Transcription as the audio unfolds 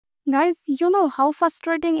Guys, you know how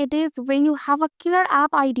frustrating it is when you have a killer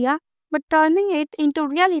app idea, but turning it into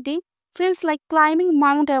reality feels like climbing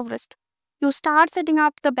Mount Everest. You start setting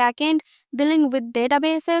up the backend, dealing with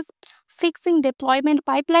databases, fixing deployment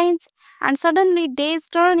pipelines, and suddenly days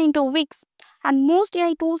turn into weeks. And most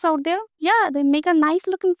AI tools out there, yeah, they make a nice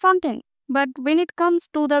looking front end. But when it comes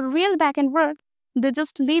to the real backend work, they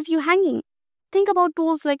just leave you hanging. Think about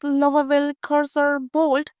tools like Lovable, Cursor,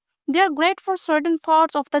 Bolt. They are great for certain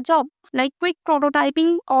parts of the job, like quick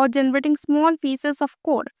prototyping or generating small pieces of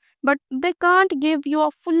code, but they can't give you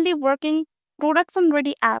a fully working, production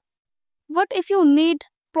ready app. What if you need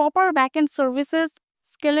proper backend services,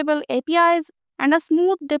 scalable APIs, and a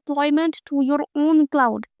smooth deployment to your own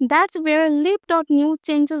cloud? That's where Leap.new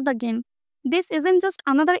changes the game. This isn't just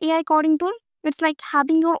another AI coding tool, it's like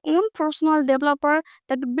having your own personal developer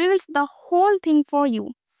that builds the whole thing for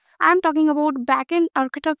you. I'm talking about backend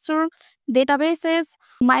architecture, databases,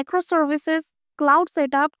 microservices, cloud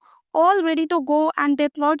setup, all ready to go and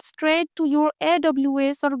deployed straight to your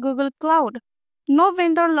AWS or Google Cloud. No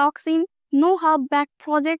vendor locks in, no hub back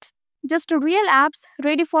projects, just real apps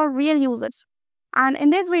ready for real users. And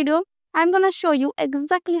in this video, I'm gonna show you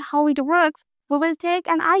exactly how it works. We will take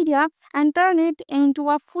an idea and turn it into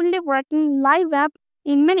a fully working live app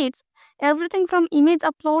in minutes. Everything from image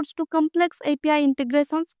uploads to complex API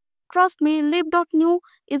integrations. Trust me, Leap.new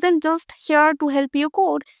isn't just here to help you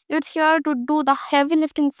code, it's here to do the heavy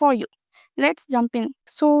lifting for you. Let's jump in.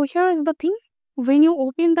 So here is the thing. When you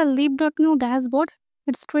open the Leap.new dashboard,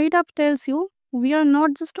 it straight up tells you we are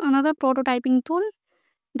not just another prototyping tool.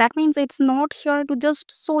 That means it's not here to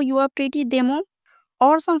just show you a pretty demo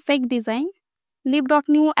or some fake design.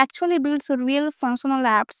 Leap.new actually builds real functional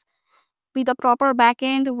apps with a proper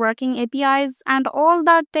backend, working APIs, and all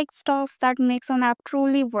the tech stuff that makes an app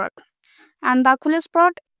truly work. And the coolest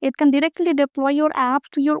part, it can directly deploy your app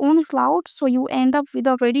to your own cloud so you end up with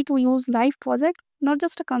a ready to use live project, not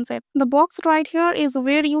just a concept. The box right here is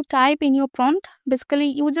where you type in your prompt. Basically,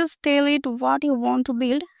 you just tell it what you want to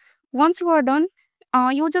build. Once you are done,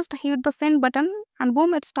 you just hit the send button and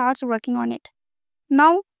boom, it starts working on it.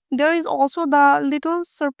 Now, there is also the little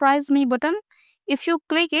surprise me button. If you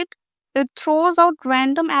click it, it throws out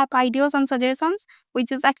random app ideas and suggestions,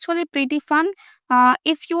 which is actually pretty fun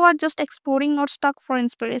if you are just exploring or stuck for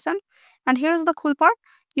inspiration. And here's the cool part,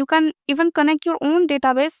 you can even connect your own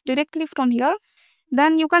database directly from here.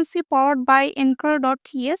 Then you can see powered by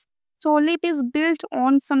Encore.ts. So Leap is built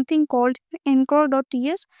on something called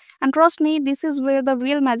Encore.ts, and trust me, this is where the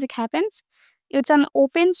real magic happens. It's an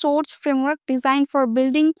open source framework designed for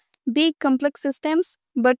building big complex systems,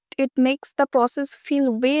 but it makes the process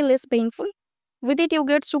feel way less painful. With it, you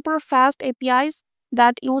get super fast APIs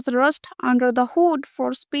that use Rust under the hood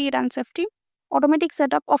for speed and safety, automatic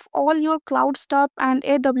setup of all your cloud stuff and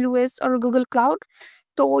AWS or Google Cloud,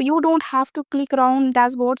 so you don't have to click around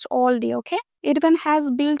dashboards all day, okay? It even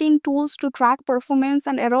has built-in tools to track performance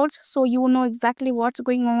and errors so you know exactly what's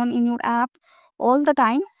going on in your app all the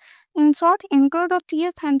time. In short,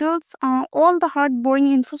 Anchor.ts handles all the hard,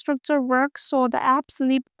 boring infrastructure work so the apps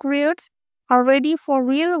Leap creates are ready for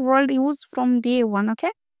real-world use from day one,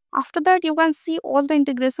 okay? After that, you can see all the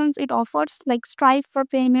integrations it offers like Stripe for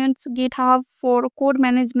payments, GitHub for code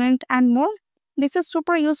management, and more. This is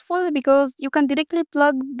super useful because you can directly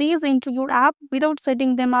plug these into your app without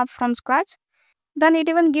setting them up from scratch. Then it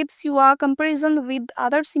even gives you a comparison with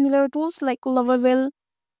other similar tools like Lovable,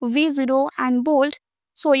 V0, and Bolt,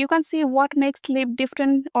 so you can see what makes Leap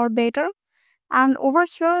different or better. And over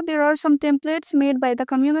here, there are some templates made by the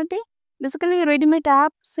community. Basically, ready-made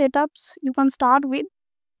app setups you can start with.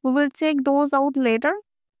 We will check those out later.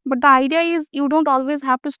 But the idea is you don't always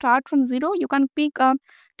have to start from zero. You can pick a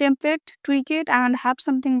template, tweak it, and have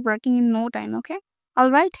something working in no time, okay?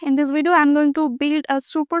 Alright, in this video, I'm going to build a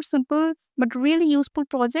super simple but really useful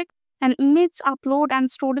project, an image upload and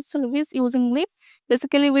storage service using Leap.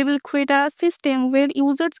 Basically, we will create a system where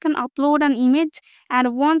users can upload an image,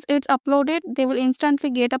 and once it's uploaded, they will instantly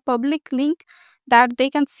get a public link that they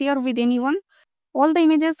can share with anyone. All the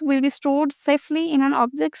images will be stored safely in an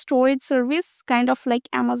object storage service, kind of like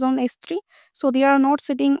Amazon S3. So they are not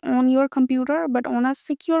sitting on your computer but on a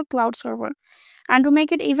secure cloud server. And to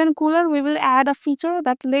make it even cooler, we will add a feature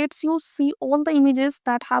that lets you see all the images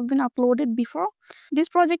that have been uploaded before. This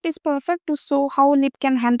project is perfect to show how Leap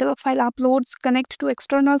can handle file uploads, connect to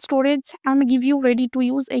external storage, and give you ready to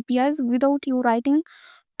use APIs without you writing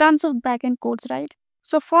tons of backend codes, right?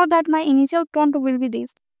 So for that, my initial prompt will be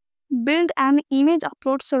this: build an image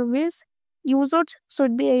upload service. Users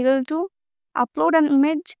should be able to upload an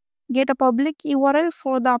image, get a public URL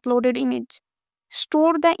for the uploaded image,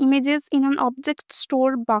 store the images in an object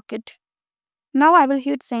store bucket. Now I will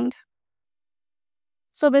hit send.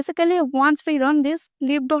 So basically, once we run this,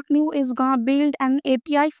 Leap.new is gonna build an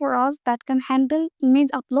API for us that can handle image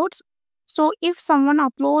uploads. So if someone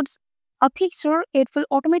uploads a picture, it will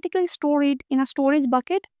automatically store it in a storage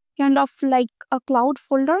bucket, kind of like a cloud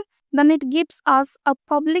folder. Then it gives us a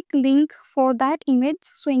public link for that image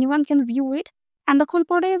so anyone can view it. And the cool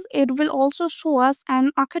part is it will also show us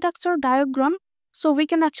an architecture diagram so we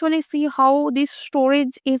can actually see how this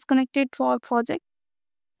storage is connected to our project.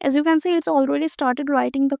 As you can see, it's already started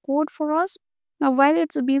writing the code for us. Now, while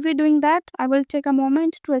it's busy doing that, I will take a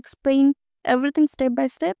moment to explain everything step by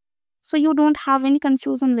step so you don't have any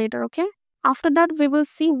confusion later, okay? After that, we will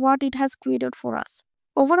see what it has created for us.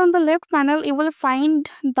 Over on the left panel, you will find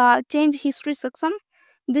the change history section.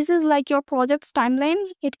 This is like your project's timeline.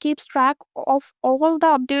 It keeps track of all the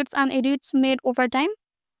updates and edits made over time.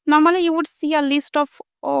 Normally, you would see a list of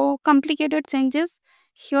complicated changes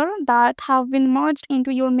here that have been merged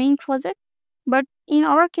into your main project. But in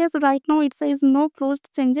our case, right now, it says no closed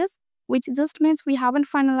changes, which just means we haven't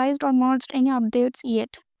finalized or merged any updates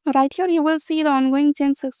yet. Right here, you will see the ongoing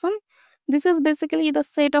change section. This is basically the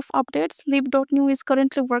set of updates Leap.new is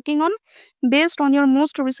currently working on based on your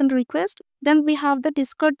most recent request. Then we have the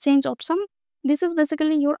discard change option. This is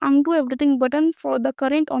basically your undo everything button for the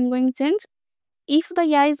current ongoing change. If the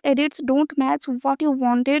AI's edits don't match what you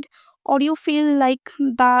wanted or you feel like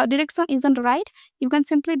the direction isn't right, you can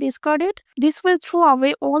simply discard it. This will throw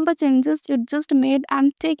away all the changes it just made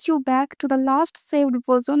and take you back to the last saved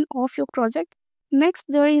version of your project. Next,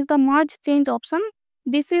 there is the merge change option.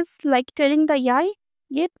 This is like telling the AI,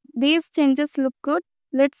 yep, these changes look good,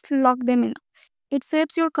 let's lock them in. It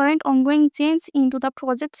saves your current ongoing change into the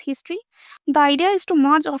project's history. The idea is to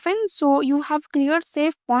merge often so you have clear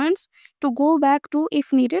save points to go back to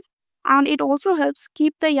if needed. And it also helps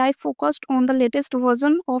keep the AI focused on the latest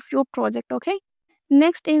version of your project, okay?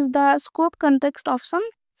 Next is the scope context option.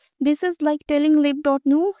 This is like telling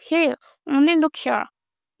lib.new, hey, only look here.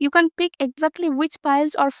 You can pick exactly which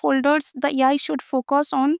files or folders the AI should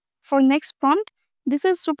focus on for next prompt. This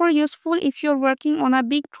is super useful if you're working on a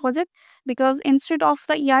big project because instead of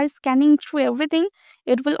the AI scanning through everything,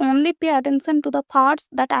 it will only pay attention to the parts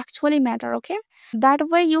that actually matter, okay? That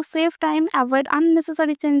way you save time, avoid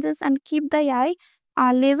unnecessary changes and keep the AI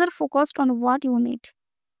laser focused on what you need.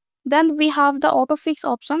 Then we have the autofix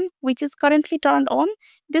option, which is currently turned on.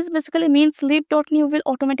 This basically means Leap.new will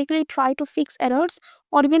automatically try to fix errors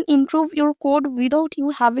or even improve your code without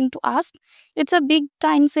you having to ask. It's a big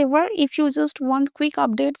time saver if you just want quick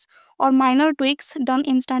updates or minor tweaks done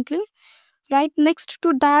instantly. Right next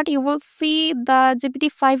to that, you will see the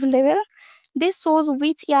GPT-5 level. This shows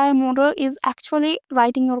which AI model is actually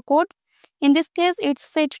writing your code. In this case, it's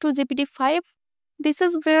set to GPT-5. This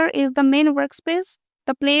is where is the main workspace,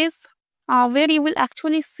 the place where you will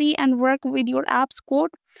actually see and work with your app's code.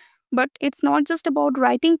 But it's not just about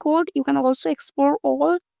writing code. You can also explore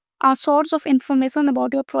all sorts of information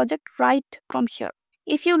about your project right from here.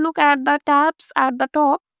 If you look at the tabs at the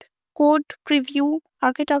top, code, preview,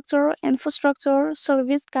 architecture, infrastructure,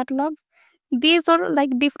 service catalog, these are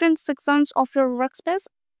like different sections of your workspace.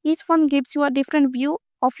 Each one gives you a different view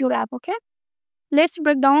of your app, okay? Let's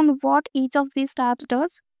break down what each of these tabs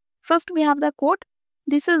does. First, we have the code.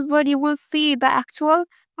 This is where you will see the actual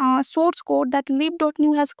source code that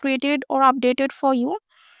Leap.new has created or updated for you.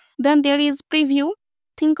 Then there is preview.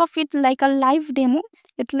 Think of it like a live demo.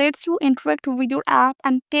 It lets you interact with your app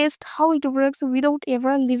and test how it works without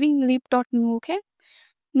ever leaving Leap.new, okay?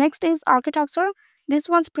 Next is architecture. This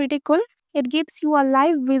one's pretty cool. It gives you a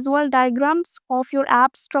live visual diagrams of your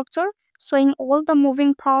app structure, showing all the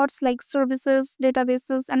moving parts like services,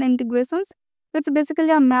 databases, and integrations. It's basically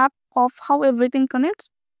a map of how everything connects.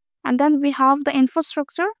 And then we have the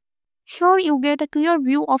infrastructure. Here you get a clear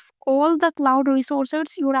view of all the cloud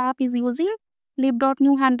resources your app is using.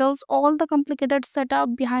 Leap.new handles all the complicated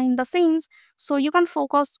setup behind the scenes so you can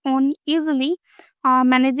focus on easily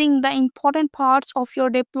managing the important parts of your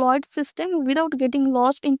deployed system without getting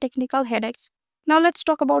lost in technical headaches. Now let's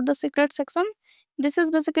talk about the secret section. This is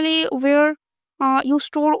basically where you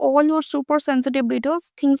store all your super sensitive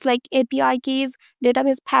details, things like API keys,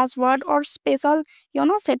 database password, or special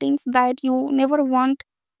settings that you never want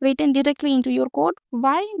written directly into your code.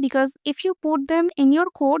 Why? Because if you put them in your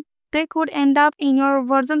code, they could end up in your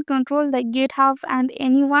version control like GitHub and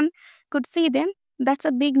anyone could see them. That's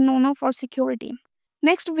a big no-no for security.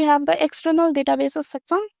 Next, we have the external databases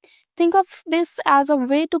section. Think of this as a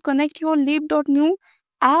way to connect your Leap.new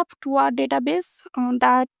app to a database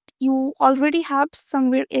that you already have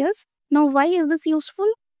somewhere else. Now, why is this useful?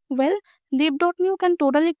 Well, Leap.new can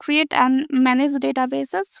totally create and manage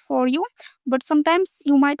databases for you, but sometimes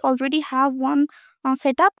you might already have one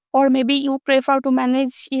set up, or maybe you prefer to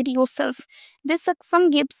manage it yourself. This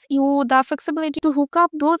section gives you the flexibility to hook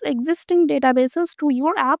up those existing databases to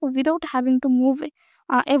your app without having to move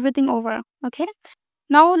everything over. Okay.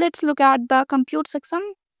 Now let's look at the compute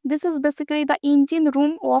section. This is basically the engine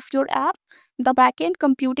room of your app, the backend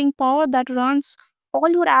computing power that runs all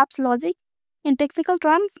your app's logic. In technical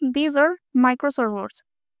terms, these are microservers.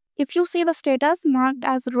 If you see the status marked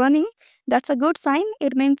as running, that's a good sign.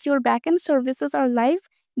 It means your backend services are live,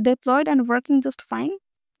 deployed, and working just fine.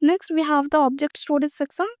 Next, we have the object storage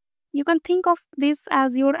section. You can think of this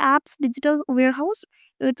as your app's digital warehouse.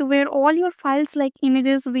 It's where all your files like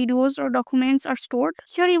images, videos, or documents are stored.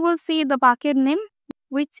 Here you will see the bucket name,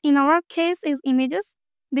 which in our case is images.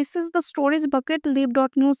 This is the storage bucket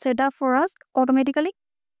Leap.new set up for us automatically,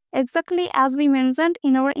 exactly as we mentioned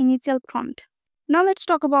in our initial prompt. Now let's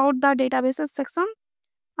talk about the databases section.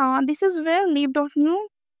 This is where Leap.new,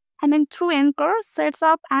 through Anchor, sets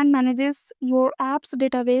up and manages your app's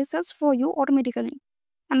databases for you automatically.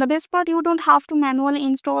 And the best part, you don't have to manually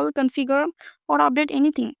install, configure, or update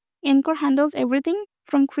anything. Anchor handles everything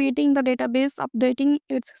from creating the database, updating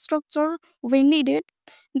its structure when needed.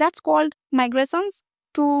 That's called migrations,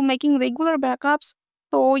 to making regular backups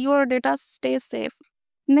so your data stays safe.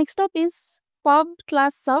 Next up is pub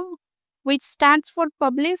class sub, which stands for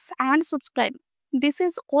publish and subscribe. This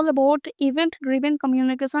is all about event driven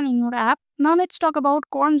communication in your app. Now let's talk about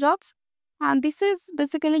cron jobs. And this is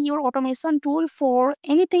basically your automation tool for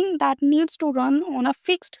anything that needs to run on a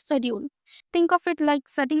fixed schedule. Think of it like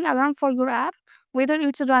setting alarm for your app, whether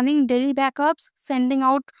it's running daily backups, sending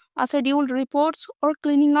out scheduled reports, or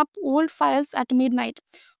cleaning up old files at midnight.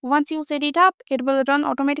 Once you set it up, it will run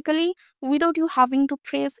automatically without you having to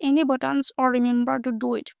press any buttons or remember to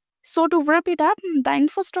do it. So to wrap it up, the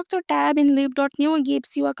infrastructure tab in Leap.new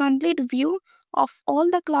gives you a complete view of all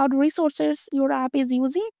the cloud resources your app is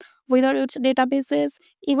using, whether it's databases,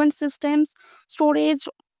 event systems, storage,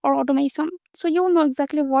 or automation. So you know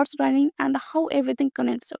exactly what's running and how everything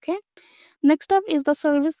connects, okay? Next up is the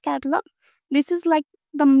service catalog. This is like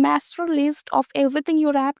the master list of everything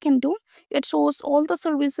your app can do. It shows all the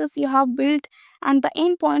services you have built and the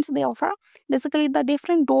endpoints they offer, basically the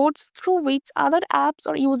different doors through which other apps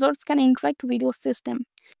or users can interact with your system.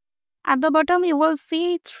 At the bottom, you will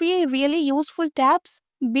see three really useful tabs: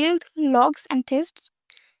 build, logs, and tests.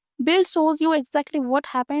 Build shows you exactly what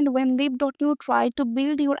happened when Leap.new tried to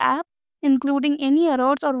build your app, including any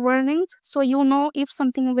errors or warnings, so you know if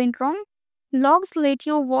something went wrong. Logs let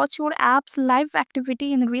you watch your app's live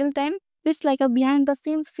activity in real time. It's like a behind the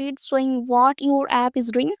scenes feed showing what your app is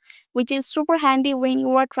doing, which is super handy when you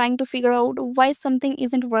are trying to figure out why something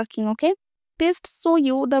isn't working, okay? Tests show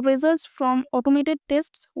you the results from automated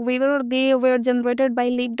tests, whether they were generated by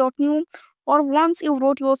Leap.new or ones you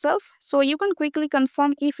wrote yourself, so you can quickly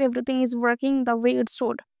confirm if everything is working the way it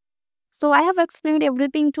should. So I have explained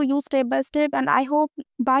everything to you step by step, and I hope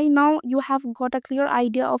by now you have got a clear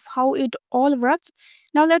idea of how it all works.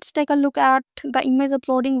 Now let's take a look at the image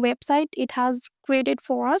uploading website it has created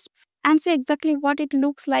for us and see exactly what it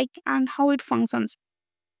looks like and how it functions.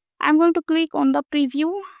 I'm going to click on the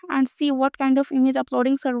preview and see what kind of image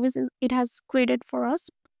uploading services it has created for us.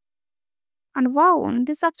 And wow,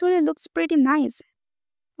 this actually looks pretty nice.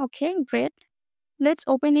 Okay, great. Let's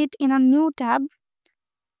open it in a new tab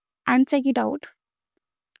and check it out.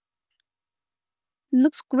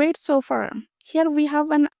 Looks great so far. Here we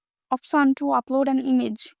have an option to upload an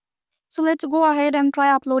image. So let's go ahead and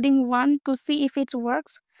try uploading one to see if it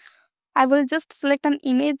works. I will just select an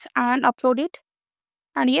image and upload it.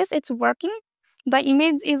 And yes, it's working. The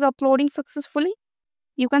image is uploading successfully.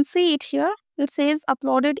 You can see it here. It says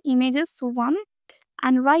uploaded images 1.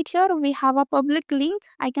 And right here we have a public link.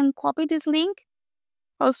 I can copy this link.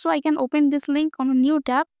 Also, I can open this link on a new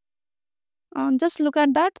tab. Just look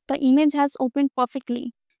at that. The image has opened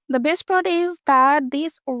perfectly. The best part is that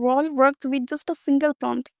this all works with just a single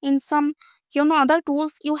prompt. In some other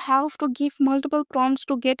tools, you have to give multiple prompts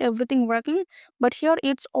to get everything working. But here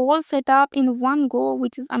it's all set up in one go,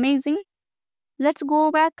 which is amazing. Let's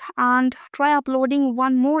go back and try uploading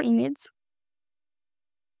one more image.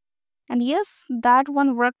 And yes, that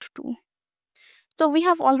one worked too. So we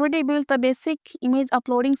have already built the basic image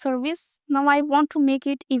uploading service. Now I want to make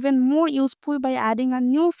it even more useful by adding a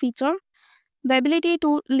new feature: the ability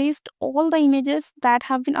to list all the images that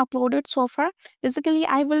have been uploaded so far. Basically,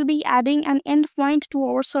 I will be adding an endpoint to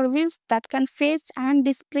our service that can fetch and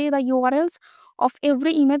display the URLs of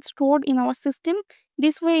every image stored in our system.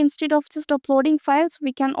 This way, instead of just uploading files,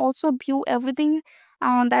 we can also view everything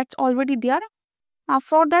that's already there.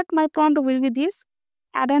 For that, my prompt will be this: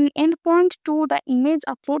 add an endpoint to the image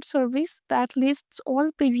upload service that lists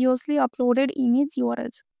all previously uploaded image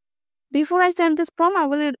URLs. Before I send this prompt, I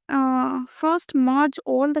will first merge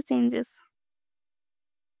all the changes.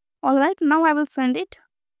 Alright, now I will send it.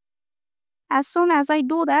 As soon as I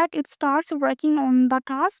do that, it starts working on the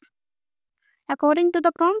task. According to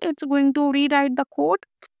the prompt, it's going to rewrite the code.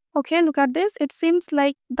 Okay, look at this. It seems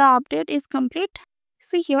like the update is complete.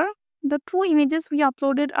 See here, the two images we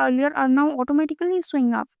uploaded earlier are now automatically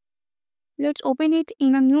showing up. Let's open it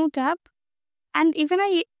in a new tab. And even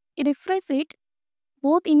I refresh it,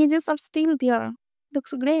 both images are still there.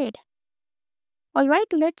 Looks great.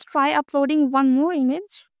 Alright, let's try uploading one more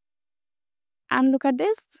image. And look at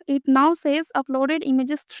this. It now says uploaded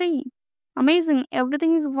images 3. Amazing.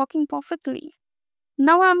 Everything is working perfectly.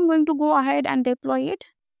 Now I'm going to go ahead and deploy it.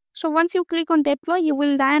 So once you click on deploy, you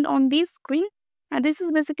will land on this screen. And this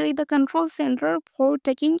is basically the control center for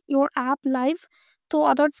taking your app live so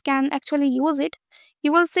others can actually use it.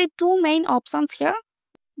 You will see two main options here.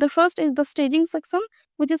 The first is the staging section,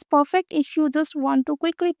 which is perfect if you just want to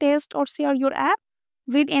quickly test or share your app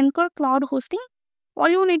with Encore Cloud Hosting. All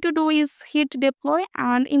you need to do is hit deploy,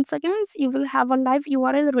 and in seconds you will have a live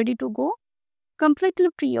URL ready to go, completely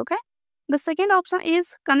free. Okay. The second option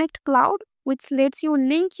is Connect Cloud, which lets you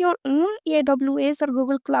link your own AWS or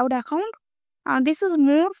Google Cloud account. This is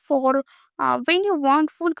more for when you want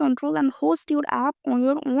full control and host your app on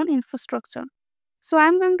your own infrastructure. So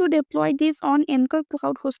I'm going to deploy this on Encore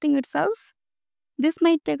Cloud Hosting itself. This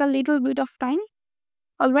might take a little bit of time.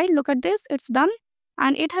 Alright, look at this, it's done.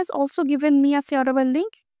 And it has also given me a shareable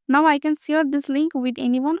link. Now I can share this link with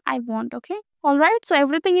anyone I want, okay? Alright, so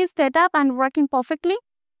everything is set up and working perfectly.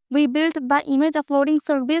 We built the image uploading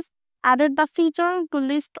service, added the feature to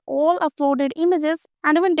list all uploaded images,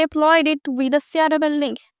 and even deployed it with a shareable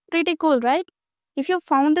link. Pretty cool, right? If you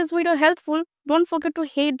found this video helpful, don't forget to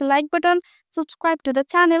hit the like button, subscribe to the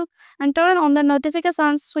channel, and turn on the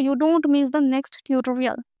notifications so you don't miss the next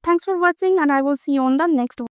tutorial. Thanks for watching, and I will see you on the next one.